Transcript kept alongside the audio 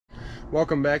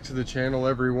Welcome back to the channel,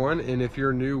 everyone, and if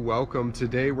you're new, welcome.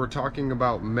 Today we're talking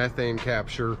about methane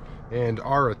capture and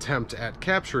our attempt at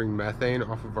capturing methane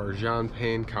off of our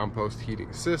Methane compost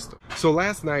heating system. So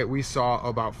last night we saw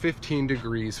about 15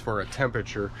 degrees for a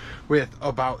temperature with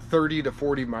about 30 to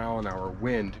 40 mile an hour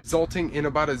wind, resulting in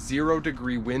about a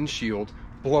 0-degree windshield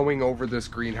blowing over this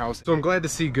greenhouse. So I'm glad to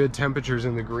see good temperatures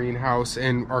in the greenhouse,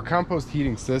 and our compost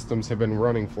heating systems have been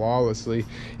running flawlessly.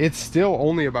 It's still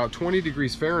only about 20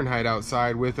 degrees Fahrenheit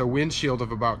outside with a windshield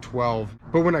of about 12.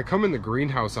 But when I come in the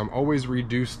greenhouse, I'm always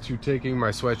reduced to taking my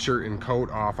sweatshirt and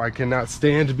coat off. I cannot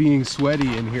stand being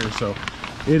sweaty in here, so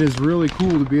it is really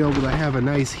cool to be able to have a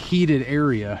nice heated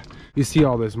area. You see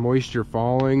all this moisture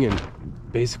falling and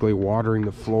basically watering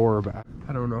the floor. But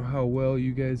I don't know how well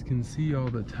you guys can see all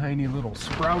the tiny little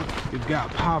sprouts we've got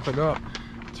popping up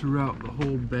throughout the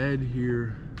whole bed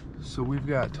here. So we've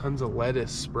got tons of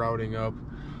lettuce sprouting up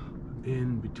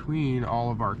in between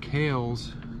all of our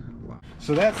kales.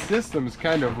 So that system is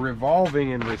kind of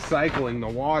revolving and recycling the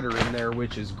water in there,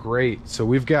 which is great. So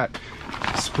we've got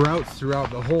sprouts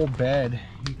throughout the whole bed.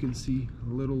 You can see a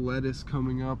little lettuce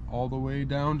coming up all the way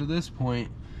down to this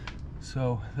point.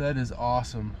 So that is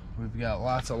awesome. We've got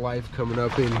lots of life coming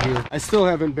up in here. I still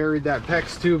haven't buried that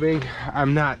PEX tubing.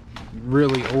 I'm not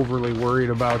really overly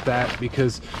worried about that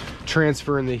because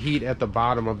transferring the heat at the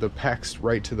bottom of the PEX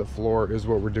right to the floor is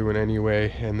what we're doing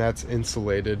anyway, and that's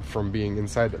insulated from being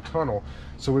inside the tunnel.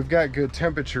 So we've got good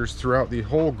temperatures throughout the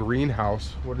whole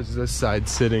greenhouse. What is this side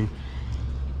sitting?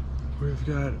 We've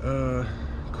got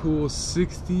cool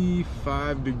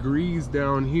 65 degrees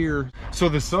down here. So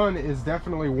the sun is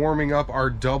definitely warming up our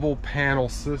double panel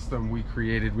system we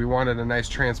created. We wanted a nice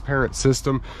transparent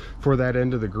system for that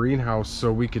end of the greenhouse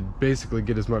so we could basically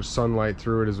get as much sunlight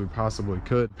through it as we possibly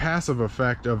could. Passive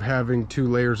effect of having 2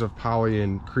 layers of poly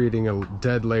and creating a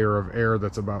dead layer of air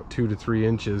that's about 2 to 3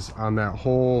 inches on that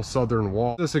whole southern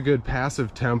wall. That's a good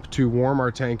passive temp to warm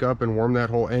our tank up and warm that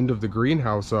whole end of the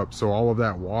greenhouse up, so all of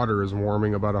that water is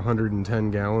warming about 110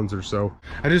 gallons or so.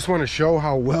 I just want to show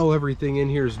how well everything in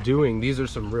here is doing. These are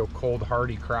some real cold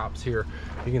hardy crops here.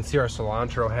 You can see our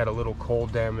cilantro had a little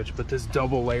cold damage, but this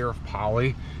double layer of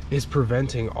poly is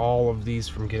preventing all of these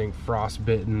from getting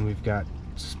frostbitten. We've got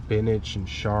spinach and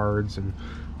shards and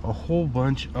a whole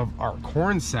bunch of our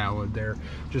corn salad there.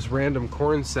 Just random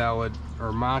corn salad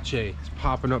or mache is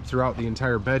popping up throughout the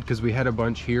entire bed because we had a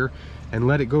bunch here and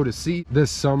let it go to seed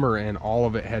this summer, and all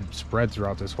of it had spread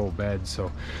throughout this whole bed. So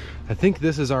I think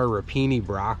this is our rapini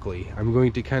broccoli. I'm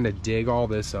going to kind of dig all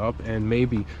this up and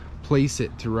maybe place it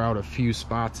throughout a few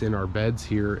spots in our beds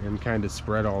here and kind of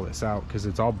spread all this out because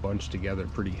it's all bunched together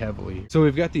pretty heavily. So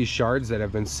we've got these shards that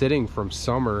have been sitting from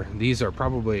summer. These are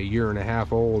probably 1.5 years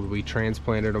old. We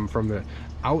transplanted them from the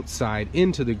outside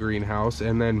into the greenhouse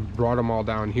and then brought them all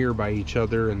down here by each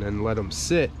other and then let them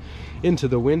sit into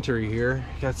the winter here.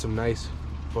 Got some nice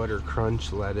butter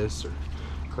crunch lettuce or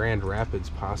Grand Rapids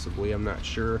possibly, I'm not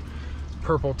sure.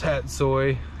 Purple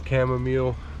tatsoi,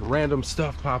 chamomile, random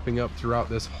stuff popping up throughout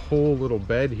this whole little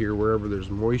bed here wherever there's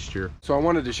moisture. So I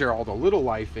wanted to share all the little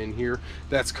life in here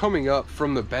that's coming up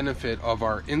from the benefit of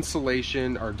our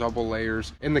insulation, our double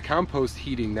layers, and the compost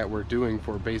heating that we're doing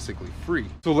for basically free.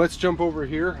 So let's jump over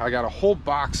here. I got a whole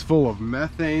box full of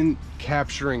methane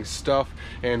capturing stuff,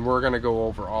 and we're gonna go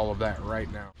over all of that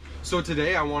right now. So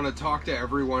today I want to talk to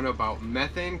everyone about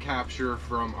methane capture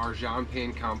from our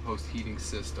Methane compost heating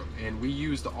system. And we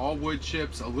used all wood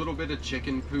chips, a little bit of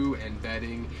chicken poo and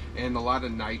bedding, and a lot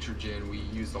of nitrogen. We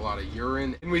used a lot of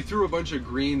urine, and we threw a bunch of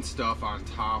green stuff on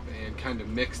top and kind of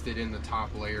mixed it in the top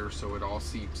layer so it all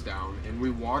seeps down. And we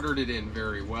watered it in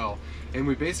very well. And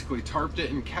we basically tarped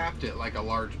it and capped it like a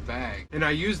large bag. And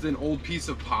I used an old piece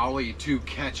of poly to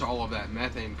catch all of that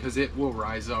methane because it will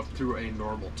rise up through a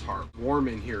normal tarp. Warm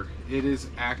in here. It is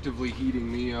actively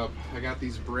heating me up. I got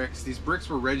these bricks. These bricks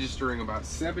were registering about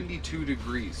 72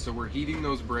 degrees. So we're heating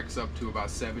those bricks up to about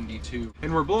 72.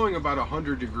 And we're blowing about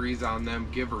 100 degrees on them,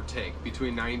 give or take,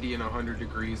 between 90 and 100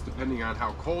 degrees, depending on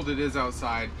how cold it is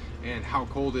outside and how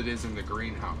cold it is in the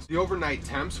greenhouse. The overnight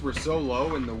temps were so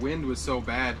low and the wind was so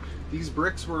bad, these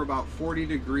bricks were about 40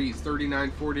 degrees,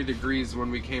 39, 40 degrees when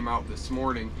we came out this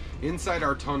morning. Inside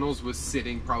our tunnels was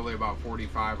sitting probably about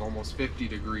 45, almost 50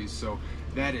 degrees. So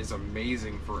that is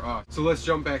amazing for us. So let's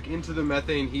jump back into the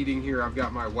methane heating here. I've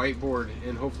got my whiteboard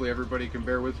and hopefully everybody can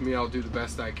bear with me. I'll do the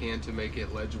best I can to make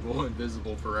it legible and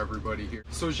visible for everybody here.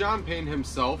 So Methane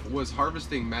himself was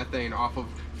harvesting methane off of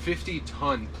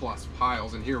 50-ton plus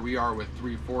piles, and here we are with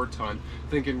 3-4 ton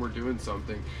thinking we're doing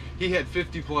something. He had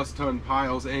 50+ ton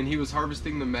piles, and he was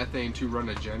harvesting the methane to run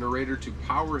a generator to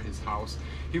power his house.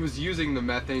 He was using the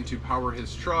methane to power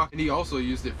his truck, and he also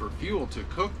used it for fuel to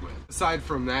cook with. Aside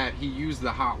from that, he used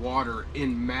the hot water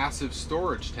in massive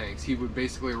storage tanks. He would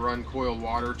basically run coiled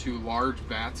water to large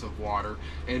vats of water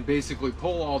and basically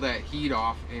pull all that heat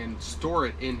off and store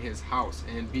it in his house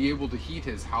and be able to heat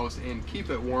his house and keep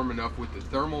it warm enough with the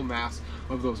thermal mass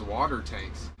of those water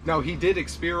tanks. Now, he did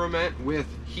experiment with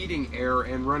heating air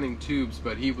and running tubes,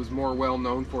 but he was more well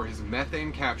known for his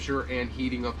methane capture and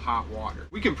heating of hot water.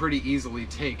 We can pretty easily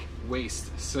take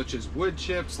waste such as wood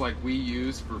chips like we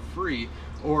use for free,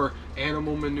 or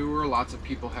animal manure. Lots of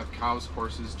people have cows,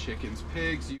 horses, chickens,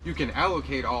 pigs. You can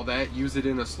allocate all that, use it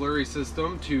in a slurry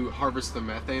system to harvest the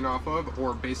methane off of,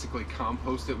 or basically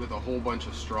compost it with a whole bunch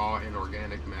of straw and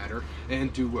organic matter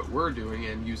and do what we're doing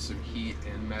and use some heat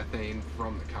and methane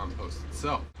from the compost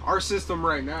itself. Our system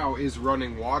right now is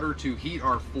running water to heat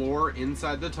our floor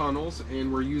inside the tunnels,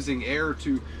 and we're using air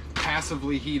to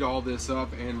passively heat all this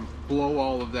up and blow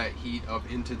all of that heat up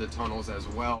into the tunnels as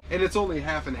well. And it's only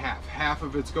half and half. Half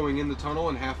of it's going in the tunnel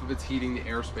and half of it's heating the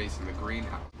airspace in the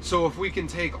greenhouse. So if we can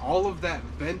take all of that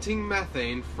venting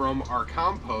methane from our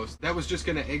compost that was just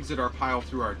going to exit our pile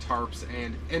through our tarps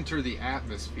and enter the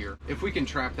atmosphere, if we can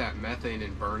trap that methane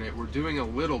and burn it, we're doing a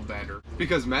little better,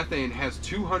 because methane has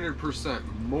 200%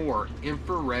 more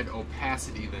infrared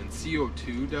opacity than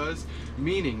CO2 does,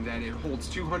 meaning that it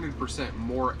holds 200%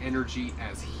 more energy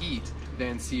as heat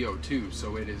than CO2,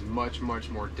 so it is much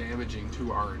more damaging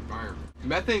to our environment.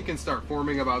 Methane can start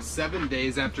forming about 7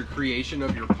 days after creation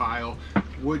of your pile,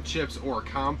 wood chips, or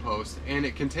compost, and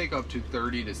it can take up to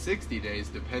 30 to 60 days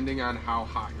depending on how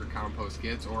hot your compost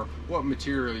gets or what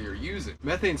material you're using.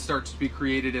 Methane starts to be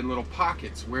created in little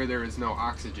pockets where there is no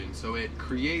oxygen, so it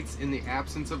creates in the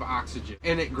absence of oxygen,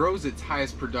 and it grows its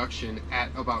highest production at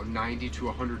about 90 to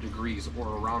 100 degrees or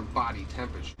around body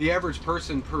temperature. The average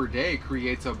person per day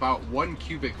creates about 1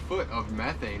 cubic foot of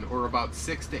methane, or about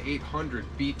 600 to 800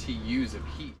 BTUs of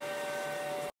heat.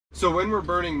 So when we're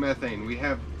burning methane, we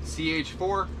have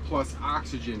CH4 plus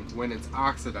oxygen when it's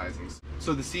oxidizing.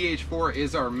 So the CH4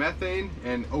 is our methane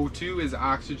and O2 is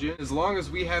oxygen. As long as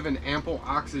we have an ample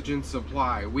oxygen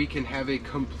supply, we can have a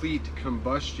complete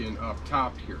combustion up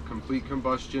top here. Complete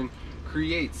combustion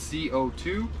creates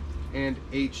CO2 and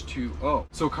H2O.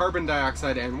 So carbon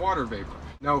dioxide and water vapor.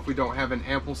 Now, if we don't have an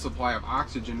ample supply of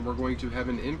oxygen, we're going to have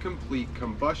an incomplete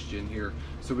combustion here.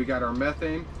 So we got our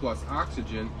methane plus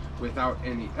oxygen. Without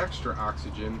any extra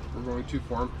oxygen, we're going to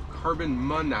form carbon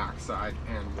monoxide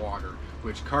and water,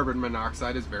 which carbon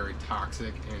monoxide is very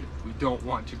toxic and we don't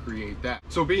want to create that.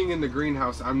 So being in the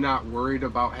greenhouse, I'm not worried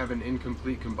about having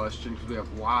incomplete combustion because we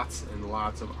have lots and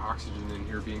lots of oxygen in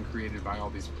here being created by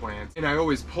all these plants. And I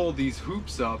always pull these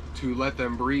hoops up to let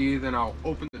them breathe, and I'll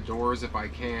open the doors if I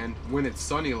can when it's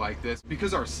sunny like this.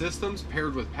 Because our system's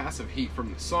paired with passive heat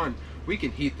from the sun, we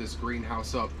can heat this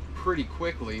greenhouse up pretty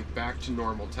quickly back to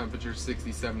normal temperature,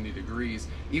 60-70 degrees,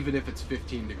 even if it's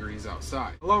 15 degrees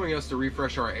outside, allowing us to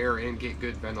refresh our air and get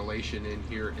good ventilation in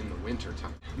here in the winter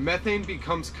time. Methane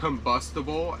becomes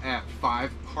combustible at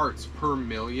 5 parts per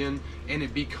million, and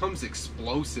it becomes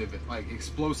explosive, like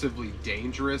explosively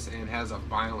dangerous, and has a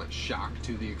violent shock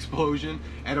to the explosion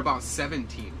at about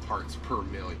 17 parts per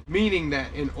million, meaning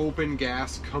that an open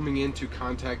gas coming into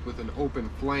contact with an open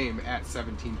flame at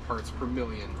 17 parts per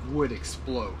million would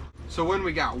explode. So when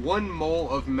we got 1 mole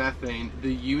of methane,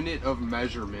 the unit of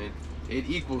measurement, it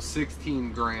equals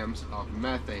 16 grams of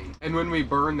methane. And when we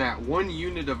burn that 1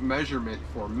 unit of measurement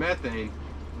for methane,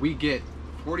 we get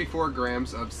 44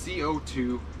 grams of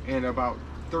CO2 and about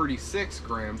 36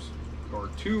 grams or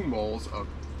 2 moles of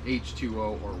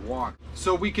H2O or water.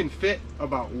 So we can fit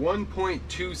about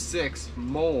 1.26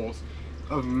 moles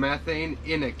of methane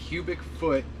in a cubic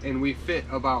foot, and we fit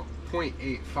about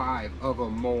 0.85 of a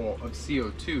mole of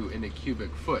CO2 in a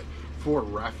cubic foot for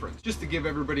reference, just to give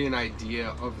everybody an idea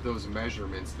of those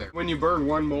measurements there. When you burn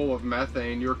 1 mole of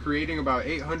methane, you're creating about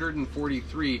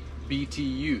 843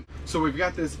 BTU. So we've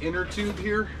got this inner tube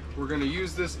here. We're going to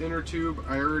use this inner tube.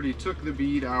 I already took the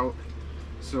bead out,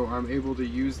 so I'm able to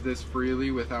use this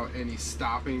freely without any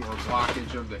stopping or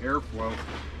blockage of the airflow.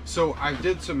 So I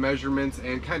did some measurements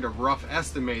and kind of rough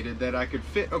estimated that I could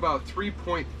fit about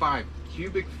 3.5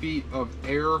 cubic feet of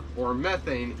air or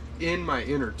methane in my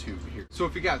inner tube here. So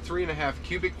if we got 3.5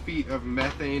 cubic feet of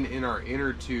methane in our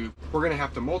inner tube, we're gonna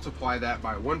have to multiply that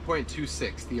by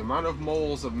 1.26, the amount of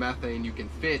moles of methane you can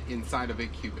fit inside of a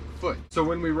cubic foot. So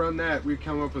when we run that, we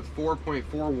come up with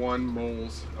 4.41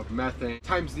 moles of methane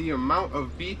times the amount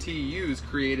of BTUs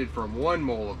created from 1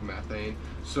 mole of methane.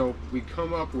 So we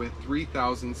come up with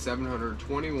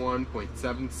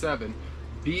 3,721.77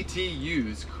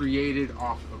 BTUs created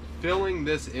off of filling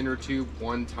this inner tube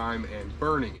one time and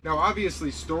burning it. Now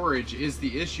obviously storage is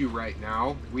the issue right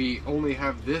now. We only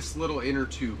have this little inner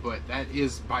tube, but that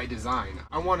is by design.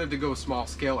 I wanted to go small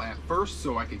scale at first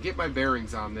so I could get my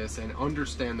bearings on this and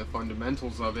understand the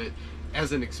fundamentals of it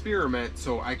as an experiment,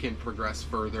 so I can progress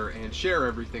further and share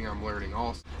everything I'm learning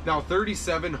also. Now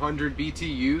 3,700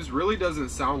 BTUs really doesn't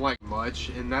sound like much,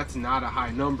 and that's not a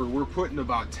high number. We're putting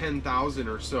about 10,000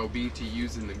 or so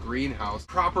BTUs in the greenhouse.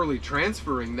 Properly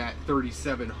transferring that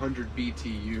 3,700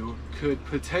 BTU could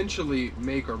potentially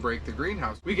make or break the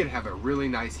greenhouse. We could have a really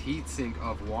nice heat sink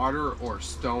of water or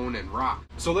stone and rock.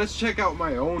 So let's check out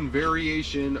my own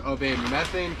variation of a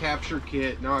methane capture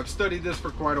kit. Now I've studied this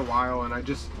for quite a while, and I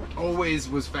just always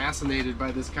was fascinated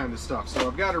by this kind of stuff. So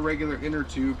I've got a regular inner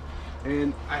tube,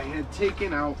 and I had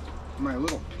taken out my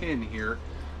little pin here.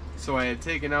 So I had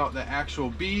taken out the actual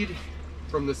bead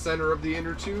from the center of the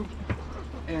inner tube,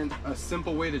 and a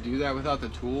simple way to do that without the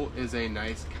tool is a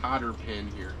nice cotter pin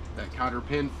here. That cotter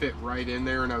pin fit right in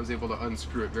there, and I was able to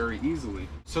unscrew it very easily.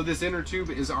 So this inner tube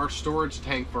is our storage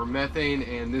tank for methane,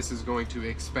 and this is going to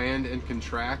expand and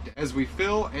contract as we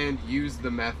fill and use the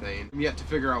methane. I'm yet to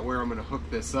figure out where I'm going to hook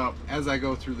this up. As I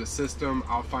go through the system,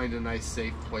 I'll find a nice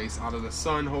safe place out of the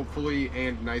sun hopefully,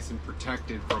 and nice and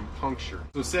protected from puncture.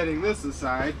 So setting this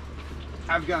aside,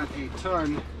 I've got a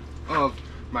ton of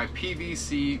my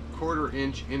PVC 1/4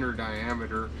 inch inner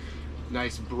diameter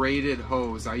nice braided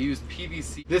hose. I used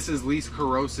PVC. This is least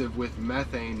corrosive with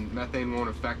methane. Methane won't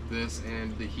affect this,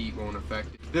 and the heat won't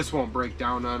affect it. This won't break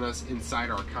down on us inside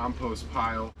our compost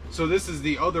pile. So this is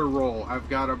the other roll. I've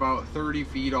got about 30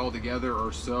 feet altogether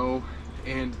or so,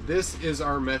 and this is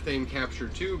our methane capture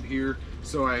tube here.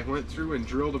 So I went through and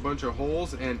drilled a bunch of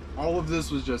holes, and all of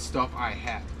this was just stuff I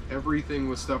had. Everything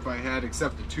was stuff I had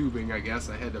except the tubing. I guess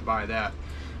I had to buy that.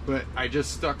 But I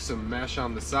just stuck some mesh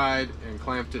on the side and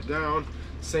clamped it down.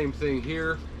 Same thing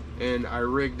here, and I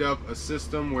rigged up a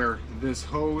system where this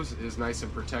hose is nice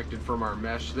and protected from our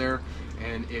mesh there,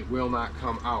 and it will not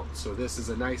come out. So this is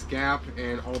a nice gap,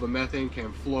 and all the methane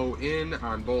can flow in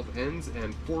on both ends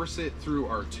and force it through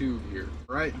our tube here.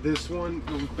 All right, this one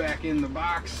goes back in the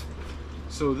box.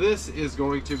 So this is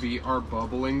going to be our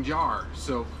bubbling jar.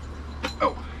 So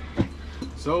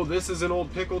this is an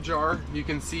old pickle jar. You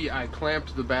can see I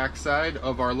clamped the backside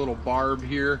of our little barb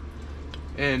here,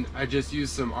 and I just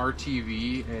used some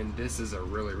RTV, and this is a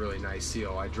really nice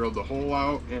seal. I drilled the hole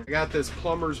out, and I got this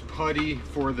plumber's putty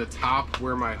for the top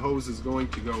where my hose is going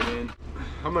to go in.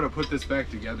 I'm gonna put this back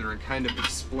together and kind of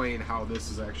explain how this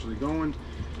is actually going.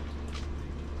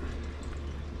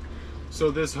 So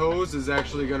this hose is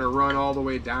actually gonna run all the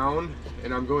way down,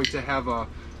 and I'm going to have a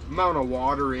amount of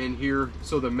water in here,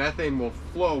 so the methane will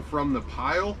flow from the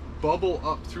pile, bubble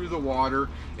up through the water,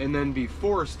 and then be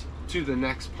forced to the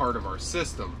next part of our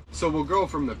system. So we'll go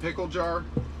from the pickle jar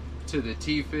to the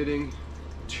T-fitting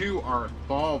to our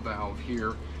ball valve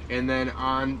here, and then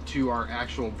on to our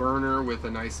actual burner with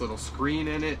a nice little screen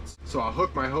in it. So I'll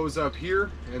hook my hose up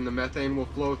here, and the methane will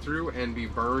flow through and be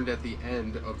burned at the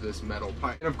end of this metal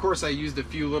pipe. And of course I used a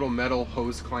few little metal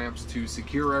hose clamps to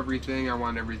secure everything. I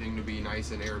want everything to be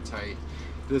nice and airtight.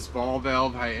 This ball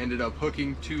valve I ended up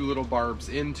hooking 2 little barbs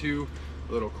into,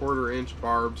 little 1/4 inch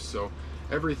barbs, so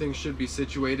everything should be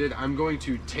situated. I'm going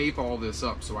to tape all this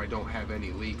up so I don't have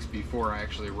any leaks before I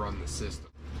actually run the system.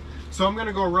 So I'm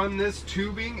gonna go run this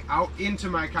tubing out into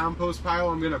my compost pile.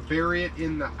 I'm gonna bury it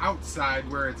in the outside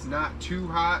where it's not too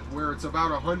hot, where it's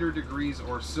about 100 degrees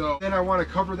or so. Then I wanna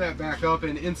cover that back up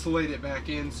and insulate it back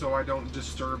in so I don't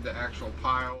disturb the actual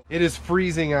pile. It is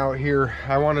freezing out here.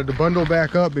 I wanted to bundle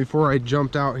back up before I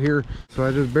jumped out here, so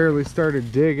I just barely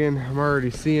started digging. I'm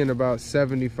already seeing about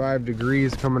 75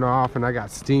 degrees coming off, and I got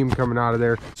steam coming out of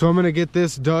there. So I'm gonna get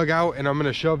this dug out, and I'm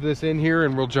gonna shove this in here,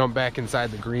 and we'll jump back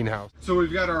inside the greenhouse. So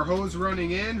we've got our hose running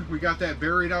in. We got that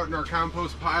buried out in our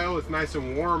compost pile. It's nice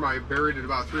and warm. I buried it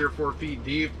about 3 or 4 feet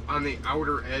deep on the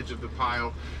outer edge of the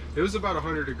pile. It was about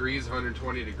 100 degrees,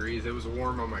 120 degrees. It was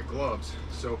warm on my gloves.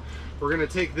 So we're gonna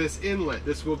take this inlet.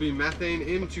 This will be methane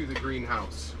into the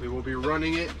greenhouse. We will be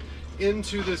running it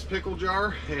into this pickle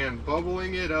jar and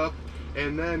bubbling it up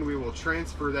and then we will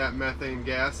transfer that methane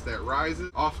gas that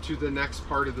rises off to the next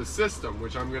part of the system,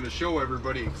 which I'm going to show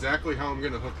everybody exactly how I'm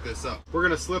going to hook this up. We're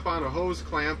going to slip on a hose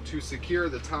clamp to secure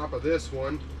the top of this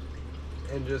one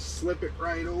and just slip it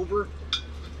right over.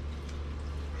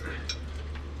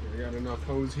 I got enough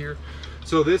hose here.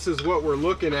 So this is what we're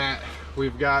looking at.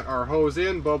 We've got our hose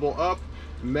in, bubble up,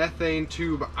 methane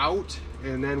tube out,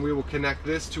 and then we will connect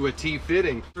this to a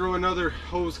T-fitting. Throw another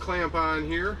hose clamp on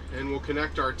here and we'll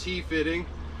connect our T-fitting.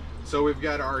 So we've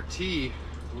got our T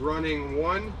running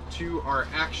one to our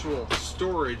actual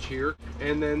storage here,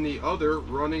 and then the other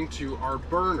running to our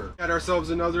burner. Got ourselves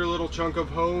another little chunk of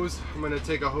hose. I'm going to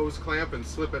take a hose clamp and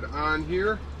slip it on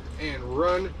here and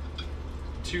run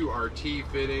to our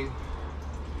T-fitting,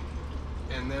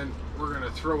 and then we're going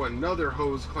to throw another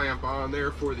hose clamp on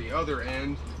there for the other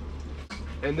end,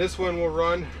 and this one will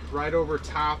run right over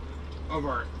top of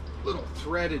our little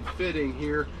threaded fitting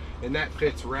here, and that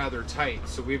fits rather tight,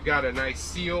 so we've got a nice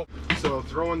seal. So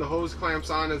throwing the hose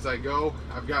clamps on as I go,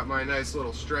 I've got my nice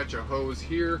little stretch of hose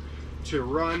here to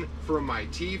run from my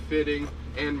T-fitting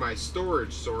and my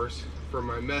storage source for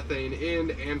my methane end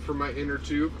and for my inner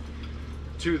tube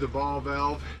to the ball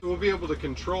valve. We'll be able to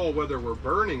control whether we're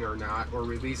burning or not, or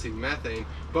releasing methane,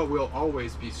 but we'll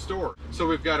always be stored. So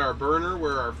we've got our burner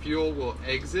where our fuel will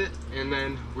exit, and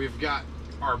then we've got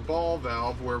our ball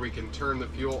valve where we can turn the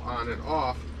fuel on and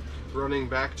off, running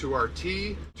back to our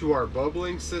T, to our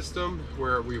bubbling system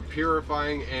where we're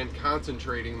purifying and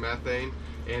concentrating methane,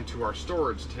 and to our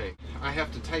storage tank. I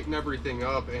have to tighten everything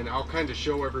up and I'll kind of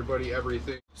show everybody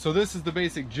everything. So this is the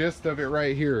basic gist of it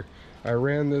right here. I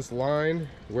ran this line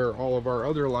where all of our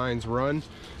other lines run.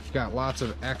 Got lots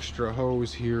of extra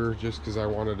hose here just because I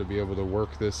wanted to be able to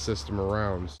work this system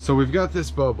around. So we've got this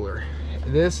bubbler.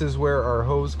 This is where our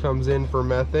hose comes in for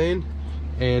methane,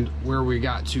 and where we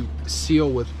got to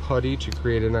seal with putty to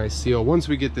create a nice seal once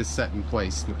we get this set in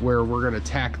place, where we're going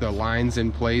to tack the lines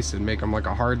in place and make them like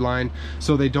a hard line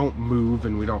so they don't move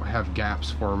and we don't have gaps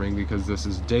forming, because this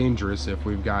is dangerous if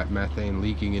we've got methane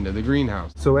leaking into the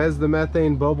greenhouse. So as the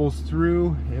methane bubbles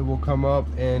through, it will come up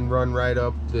and run right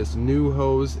up this new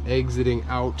hose exiting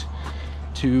out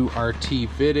to our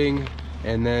T-fitting,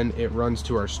 and then it runs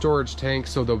to our storage tank.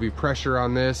 So there'll be pressure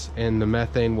on this, and the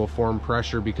methane will form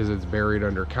pressure because it's buried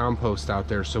under compost out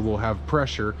there, so we'll have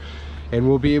pressure, and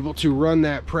we'll be able to run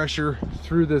that pressure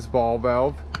through this ball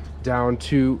valve down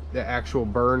to the actual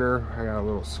burner. I got a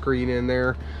little screen in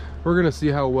there. We're gonna see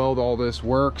how well all this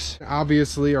works.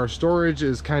 Obviously our storage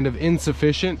is kind of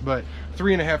insufficient, but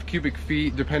 3.5 cubic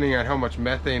feet, depending on how much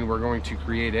methane we're going to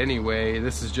create anyway.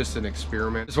 This is just an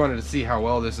experiment. Just wanted to see how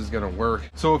well this is gonna work.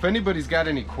 So if anybody's got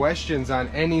any questions on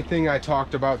anything I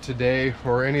talked about today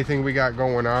or anything we got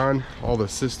going on, all the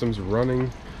systems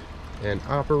running and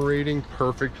operating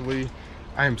perfectly.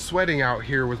 I'm sweating out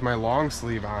here with my long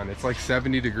sleeve on. It's like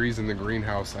 70 degrees in the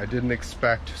greenhouse. I didn't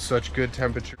expect such good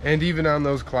temperature. And even on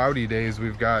those cloudy days,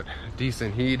 we've got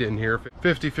decent heat in here.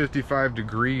 50-55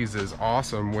 degrees is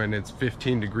awesome when it's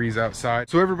 15 degrees outside.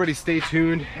 So everybody stay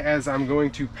tuned as I'm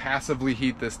going to passively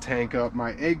heat this tank up.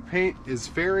 My egg paint is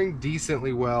faring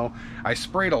decently well. I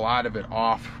sprayed a lot of it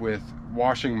off with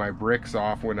washing my bricks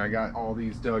off when I got all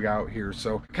these dug out here,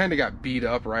 so kind of got beat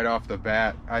up right off the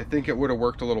bat. I think it would have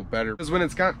worked a little better because when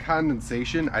it's got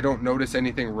condensation, I don't notice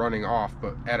anything running off,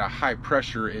 but at a high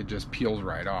pressure it just peels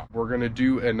right off. We're gonna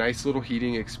do a nice little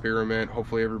heating experiment.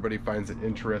 Hopefully everybody finds it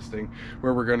interesting,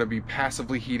 where we're gonna be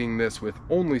passively heating this with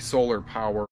only solar power.